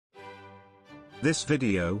This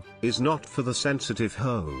video is not for the sensitive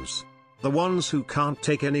hoes. The ones who can't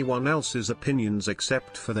take anyone else's opinions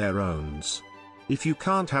except for their own. If you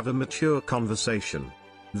can't have a mature conversation,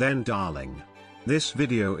 then darling, this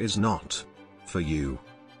video is not for you.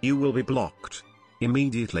 You will be blocked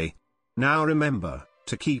immediately. Now remember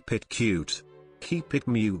to keep it cute, keep it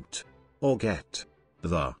mute, or get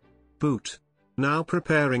the boot. Now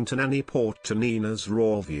preparing to nanny port to Nina's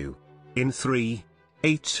Rawview. In 3,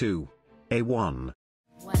 8, 2, A1.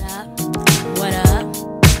 What up? What up?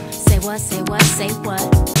 Say what, say what, say what?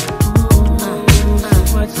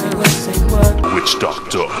 Say what? Witch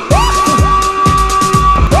doctor.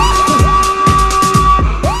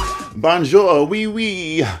 Bonjour, oui,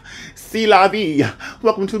 oui. C'est la vie.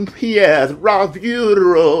 Welcome to Pierre's Rawview.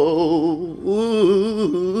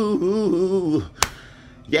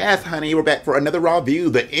 Yes, honey, we're back for another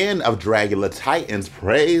Rawview. The end of Dragula Titans.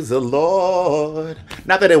 Praise the Lord.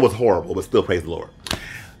 Not that it was horrible, but still praise the Lord.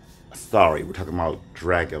 Sorry, we're talking about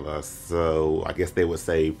Dragula, so I guess they would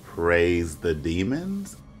say praise the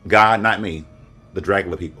demons. God, not me. The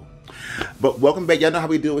Dragula people. But welcome back. Y'all know how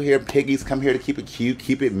we do it here. Piggies come here to keep it cute,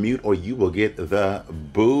 keep it mute, or you will get the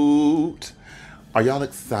boot. Are y'all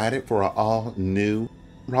excited for an all-new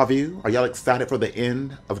Rawview? Are y'all excited for the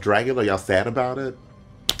end of Dragula? Are y'all sad about it?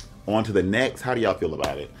 On to the next. How do y'all feel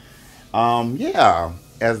about it? Yeah.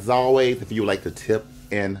 As always, if you would like to tip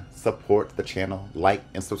and support the channel, like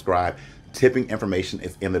and subscribe. Tipping information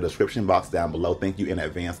is in the description box down below. Thank you in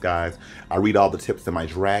advance, guys. I read all the tips in my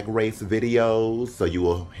Drag Race videos, so you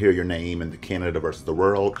will hear your name in the Canada versus the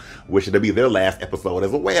world, which it'll be their last episode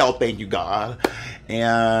as well. Thank you, God.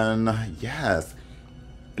 And yes.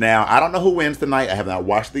 Now, I don't know who wins tonight. I have not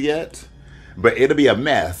watched it yet, but it'll be a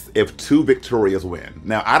mess if two Victorias win.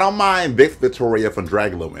 Now, I don't mind Victoria from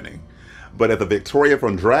Dragula winning, but if the Victoria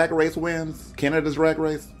from Drag Race wins, Canada's Drag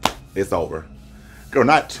Race, it's over. Girl,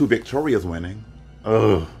 not two Victorias winning.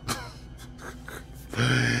 Ugh.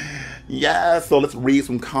 Yeah, so let's read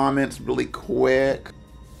some comments really quick.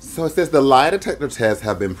 So it says the lie detector tests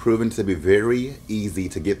have been proven to be very easy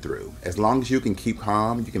to get through. As long as you can keep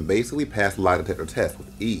calm, you can basically pass the lie detector test with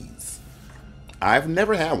ease. I've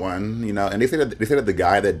never had one, you know, and they say that the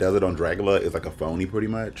guy that does it on Dragula is like a phony pretty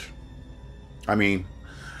much. I mean,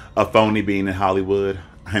 a phony being in Hollywood.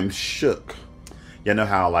 I'm shook. You know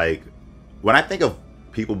how, like, when I think of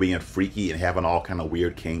people being freaky and having all kind of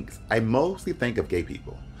weird kinks, I mostly think of gay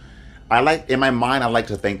people. In my mind, I like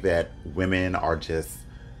to think that women are just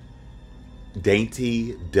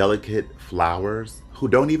dainty, delicate flowers who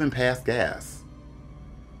don't even pass gas.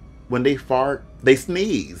 When they fart, they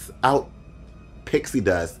sneeze out pixie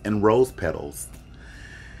dust and rose petals.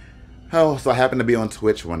 Oh, so I happened to be on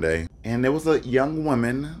Twitch one day, and there was a young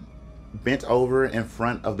woman bent over in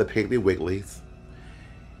front of the Piggly Wigglies,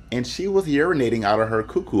 and she was urinating out of her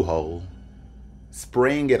cuckoo hole,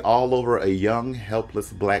 spraying it all over a young,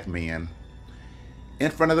 helpless black man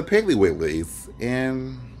in front of the Piggly Wigglies.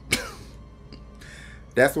 And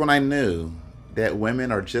that's when I knew that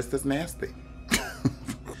women are just as nasty.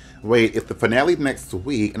 Wait, if the finale's next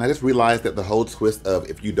week, and I just realized that the whole twist of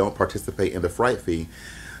if you don't participate in the fright fee,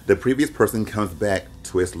 the previous person comes back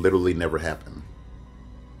twist literally never happened.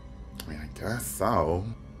 I mean, I guess so.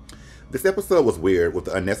 This episode was weird with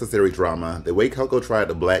the unnecessary drama. The way Coco tried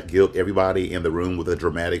to black guilt everybody in the room with a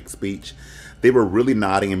dramatic speech, they were really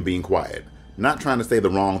nodding and being quiet. Not trying to say the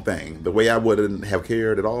wrong thing. The way I wouldn't have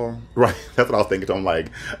cared at all. Right, that's what I was thinking. So I'm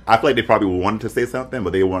like, I feel like they probably wanted to say something,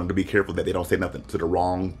 but they wanted to be careful that they don't say nothing to the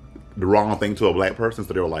wrong thing to a black person.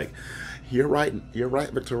 So they were like, you're right,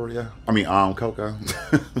 Victoria. I mean, Coco.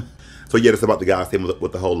 So yeah, it's about the guy saying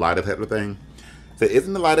with the whole lie detector thing. So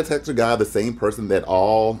isn't the lie detector guy the same person that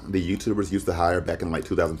all the YouTubers used to hire back in like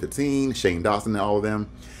 2015, Shane Dawson and all of them,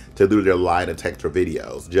 to do their lie detector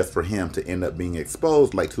videos, just for him to end up being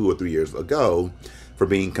exposed like 2 or 3 years ago for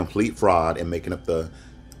being complete fraud and making up the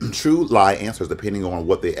true lie answers depending on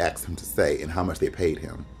what they asked him to say and how much they paid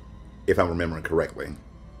him, if I'm remembering correctly.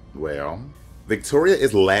 Well, Victoria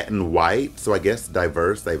is Latin white, so I guess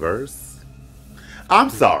diverse. I'm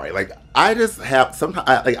sorry, like, I just have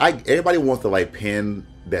sometimes everybody wants to like pin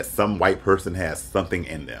that some white person has something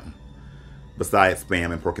in them besides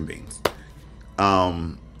spam and pork and beans.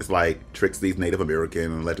 It's like Trixie's Native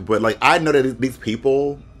American, but like I know that these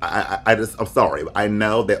people, I'm sorry, I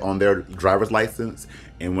know that on their driver's license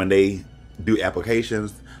and when they do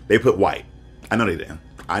applications, they put white. I know they do.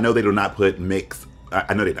 I know they do not put mix.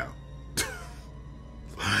 I know they don't.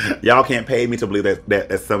 Y'all can't pay me to believe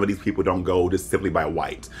that some of these people don't go just simply by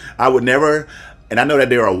white. I would never, and I know that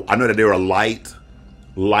there are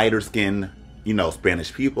lighter skinned, you know,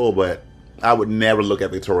 Spanish people, but I would never look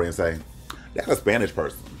at Victoria and say, That's a Spanish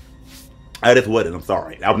person. I just wouldn't. I'm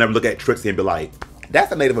sorry. I would never look at Trixie and be like,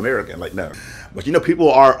 that's a Native American. Like, no. But you know,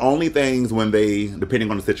 people are only things when they, depending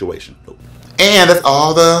on the situation. And that's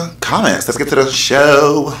all the comments. Let's get to the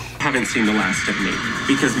show. I haven't seen the last of me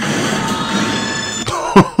because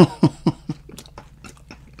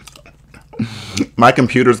my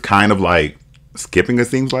computer's kind of like skipping, it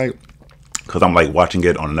seems like, because I'm like watching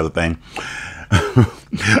it on another thing.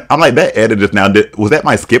 I'm like, that edit just now, was that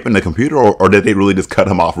my skipping the computer, or did they really just cut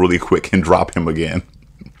him off really quick and drop him again?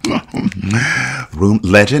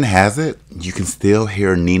 Legend has it, you can still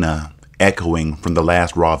hear Nina echoing from the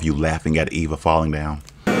last Rawview laughing at Eva falling down.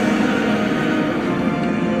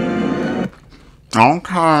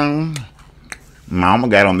 Okay. Mama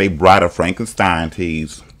got on they Bride of Frankenstein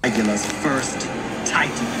tees. Dragula's first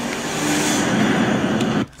titan.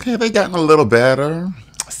 Okay, they gotten a little better.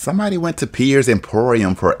 Somebody went to Pierre's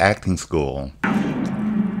Emporium for acting school.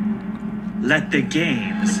 Let the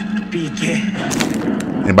games begin.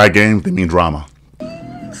 And by games, they mean drama.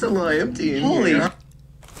 It's a little empty in here.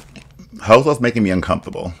 Hoso's making me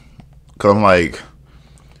uncomfortable. Because I'm like,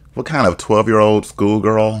 what kind of 12-year-old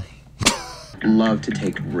schoolgirl? Love to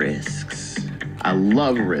take risks. I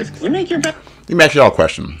love risks. You make your best. Let me ask y'all a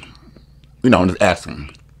question. You know, I'm just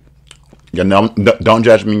asking. You know, don't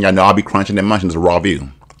judge me. Y'all know I'll be crunching and munching. It's a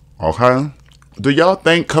Rawview. Okay? Do y'all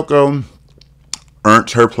think Coco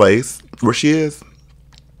earned her place where she is?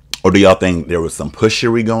 Or do y'all think there was some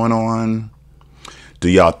pushery going on? Do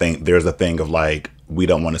y'all think there's a thing of like, we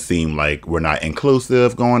don't want to seem like we're not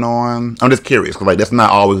inclusive going on? I'm just curious, because like that's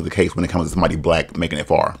not always the case when it comes to somebody black making it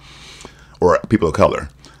far. Or people of color.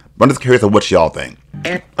 But I'm just curious of what y'all think.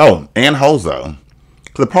 Oh, and Hoso.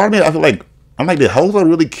 Because part of me, I feel like, I'm like, did Hoso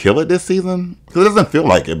really kill it this season? Because it doesn't feel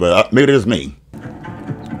like it, but maybe it is me.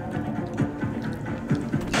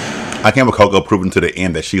 I can't with Coco proving to the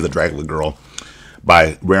end that she's a Dragula girl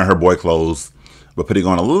by wearing her boy clothes, but putting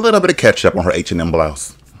on a little bit of ketchup on her H&M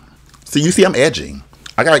blouse. See, you see, I'm edgy.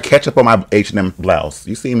 I got ketchup on my H&M blouse.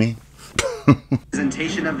 You see me?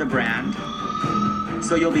 Presentation of the brand.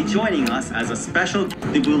 So you'll be joining us as a special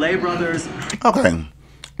the Boulet Brothers. Okay.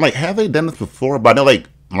 Like, have they done this before? But I know, like,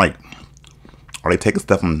 are they taking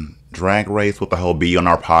stuff from Drag Race with the whole be on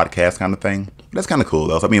our podcast kind of thing? That's kind of cool,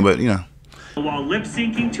 though. So, I mean, but, you know. While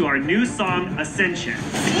lip-syncing to our new song, Ascension.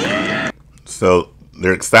 So,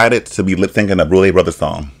 they're excited to be lip-syncing a Boulet Brothers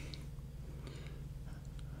song.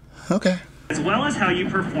 Okay. As well as how you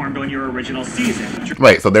performed on your original season.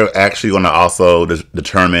 Right, so they're actually going to also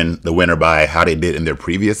determine the winner by how they did in their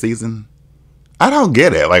previous season? I don't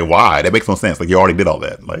get it. Like, why? That makes no sense. Like, you already did all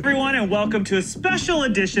that. Like, Everyone, and welcome to a special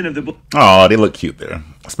edition of the... Oh, they look cute there.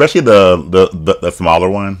 Especially the smaller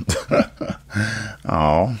one.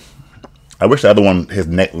 Oh. I wish the other one, his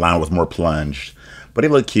neckline was more plunged. But they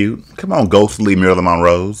look cute. Come on, ghostly Marilyn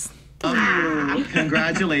Monroe's. Oh,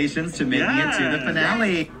 congratulations to making it to the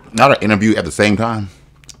finale. Not an interview at the same time.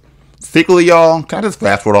 Secretly, y'all, can I just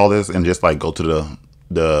fast forward all this and just like go to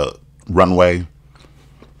the runway?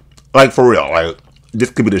 Like, for real, like, this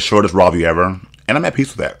could be the shortest Rawview ever, and I'm at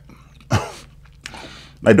peace with that.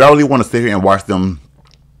 Like, do I really want to sit here and watch them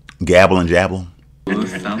gabble and jabble?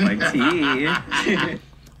 Sounds like tea.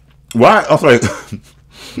 Why? I'm sorry.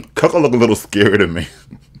 Coco look a little scary to me.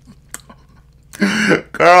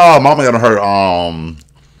 Girl, Mama got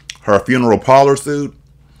her funeral parlor suit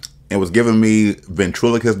and was giving me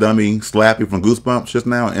ventriloquist dummy Slappy from Goosebumps just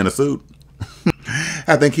now in a suit.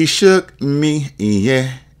 I think he shook me,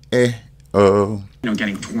 yeah, oh. You know,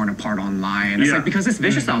 getting torn apart online. It's like, because it's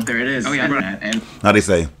vicious out there, it is. Oh, yeah. Right. And how they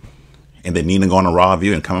say, and then Nina going to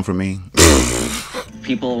Rawview and coming for me.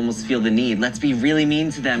 People almost feel the need. Let's be really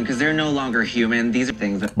mean to them because they're no longer human. These are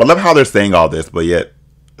things that... But I love how they're saying all this, but yet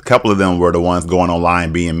a couple of them were the ones going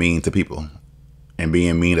online being mean to people and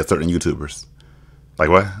being mean to certain YouTubers. Like,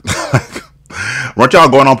 what? Weren't y'all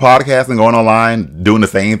going on podcasts and going online doing the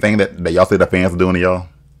same thing that y'all say the fans are doing to y'all?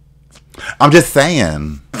 I'm just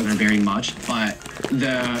saying. Very much, but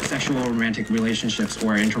the sexual romantic relationships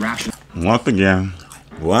or interactions. Once again,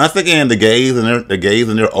 the gays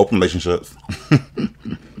and their open relationships.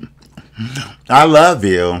 I love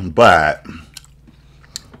you, but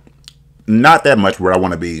not that much where I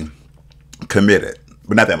want to be committed.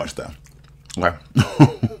 But not that much though. Okay.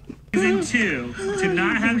 Season 2, to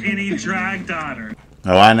not have any drag daughter.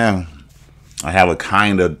 Oh, I know. I have a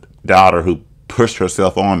kind of daughter who pushed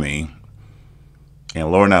herself on me. And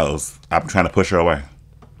Lord knows, I've been trying to push her away.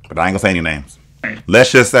 But I ain't gonna say any names.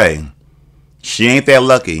 Let's just say, she ain't that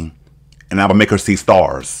lucky, and I'm gonna make her see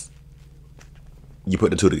stars. You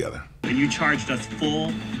put the two together. And you charged us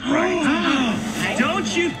full price.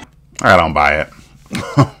 Don't you... I don't buy it.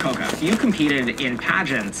 Okay. You competed in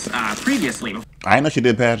pageants previously. I didn't know she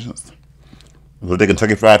did pageants. Was it the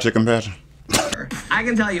Kentucky Fried Chicken pageant? I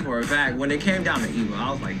can tell you for a fact, when it came down to Eva,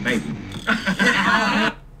 I was like, baby.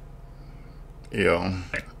 Yeah.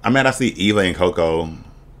 I mean, I see Eva and Coco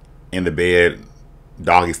in the bed,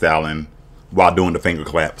 doggy styling, while doing the finger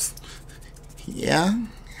claps. Yeah.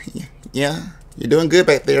 Yeah. You're doing good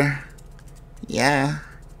back there. Yeah.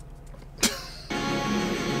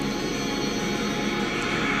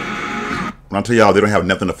 When I tell y'all, they don't have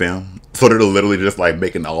nothing to film. So they're literally just like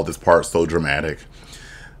making all this part so dramatic.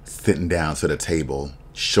 Sitting down to the table,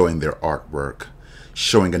 showing their artwork,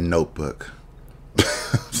 showing a notebook.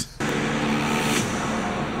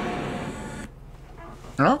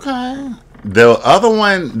 Okay. The other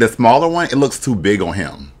one, the smaller one, it looks too big on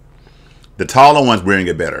him. The taller one's wearing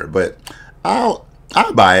it better, but I'll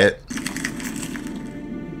buy it.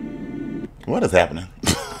 What is happening?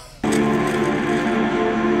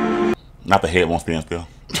 Not the head won't stand still.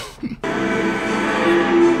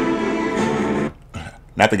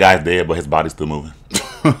 Not the guy's dead, but his body's still moving.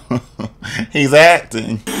 He's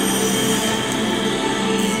acting.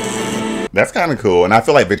 That's kind of cool. And I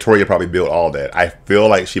feel like Victoria probably built all that. I feel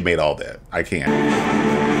like she made all that. I can't.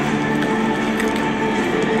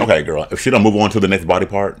 Okay, girl. If she don't move on to the next body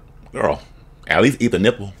part, girl, at least eat the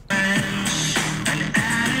nipple.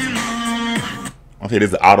 Okay, this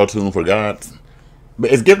is the auto-tune for gods.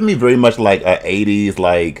 But it's giving me very much like a 80s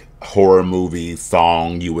like horror movie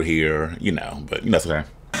song you would hear, you know, but you know, it's okay.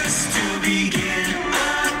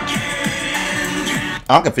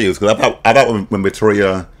 I'm confused because I thought when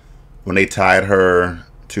Victoria, when they tied her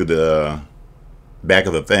to the back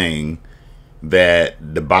of the thing, that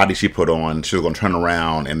the body she put on, she was going to turn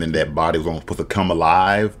around and then that body was supposed to come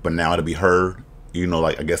alive, but now it'll be her, you know,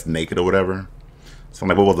 like I guess naked or whatever. So I'm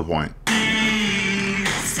like, what was the point?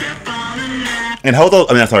 And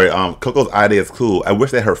Coco's idea is cool. I wish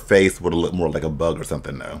that her face would have looked more like a bug or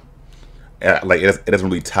something though. Like it doesn't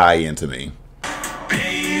really tie into me.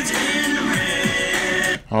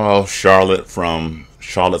 Oh, Charlotte from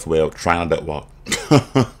Charlotte's Web, trying on that walk.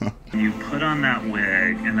 You put on that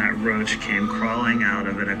wig and that roach came crawling out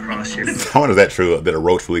of it across your face. I wonder if that's true, that a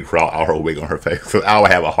roach really crawled out her wig on her face, because I would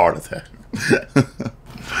have a heart attack.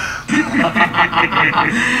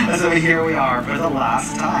 So here we are for the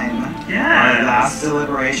last time. Yeah. Our last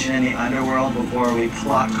deliberation in the underworld before we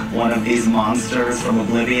pluck one of these monsters from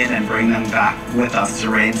oblivion and bring them back with us to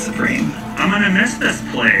reign supreme. I'm gonna miss this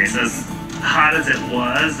place, as hot as it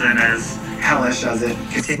was and as hellish as it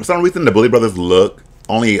For continues. some reason, the Bully Brothers look,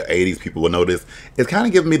 only 80s people will notice, it's kind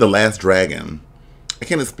of giving me The Last Dragon. I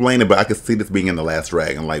can't explain it, but I could see this being in The Last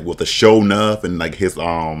Dragon, like with the show Nuff and like his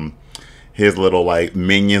little like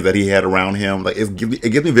minions that he had around him. Like it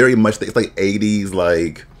gives me very much, it's like 80s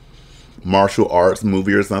like martial arts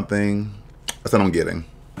movie or something. That's what I'm getting.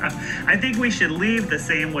 I think we should leave the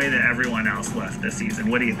same way that everyone else left this season.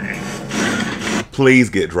 What do you think? Please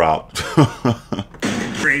get dropped.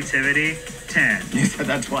 Creativity, 10. You said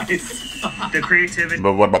that twice. The creativity.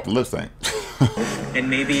 But what about the lip sync? And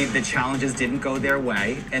maybe the challenges didn't go their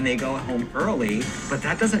way and they go home early, but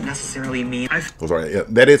that doesn't necessarily mean Oh, sorry. Yeah,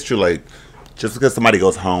 that is true. Like, just because somebody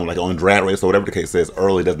goes home, like on Drag Race or whatever the case is,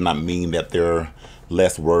 early does not mean that they're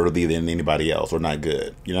less worthy than anybody else or not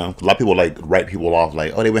good. You know, a lot of people like write people off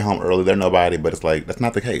like, oh, they went home early, they're nobody. But it's like that's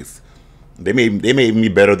not the case. They may be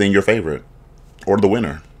better than your favorite or the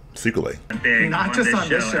winner secretly. not just on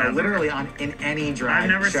this show, literally in any drag I've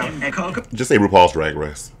never show. seen And Coco Just say RuPaul's Drag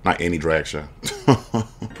Race, not any drag show.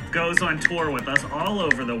 goes on tour with us all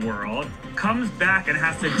over the world, comes back and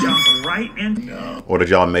has to jump right in. Or did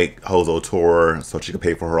y'all make Hozo tour so she could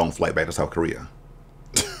pay for her own flight back to South Korea?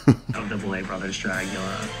 Of the Boulay Brothers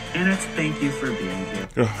Dragula. And it's thank you for being here.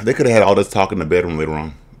 They could have had all this talk in the bedroom later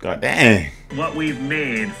on. God dang. What we've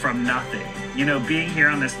made from nothing. You know, being here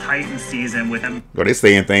on this Titan season with them. Are they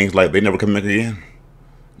saying things like they never come back again?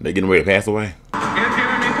 They getting ready to pass away?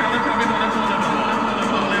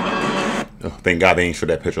 Oh, thank God they ain't showed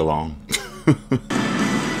that picture long.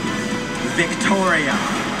 Victoria,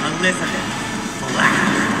 Elizabeth,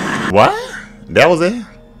 Black. What? That was it?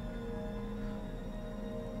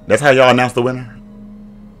 That's how y'all announced the winner?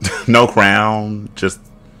 No crown, just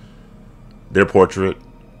their portrait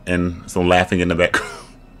and some laughing in the background.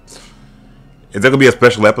 Is there gonna be a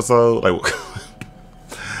special episode? Like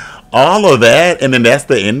all of that and then that's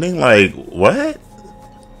the ending? Like what?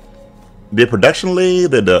 Did production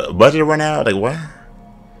leave? Did the budget run out? Like what?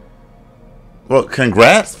 Well,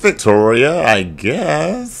 congrats, Victoria, I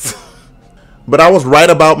guess. But I was right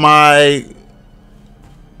about my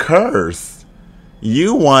curse.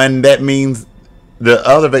 You won, that means the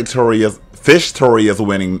other Victoria's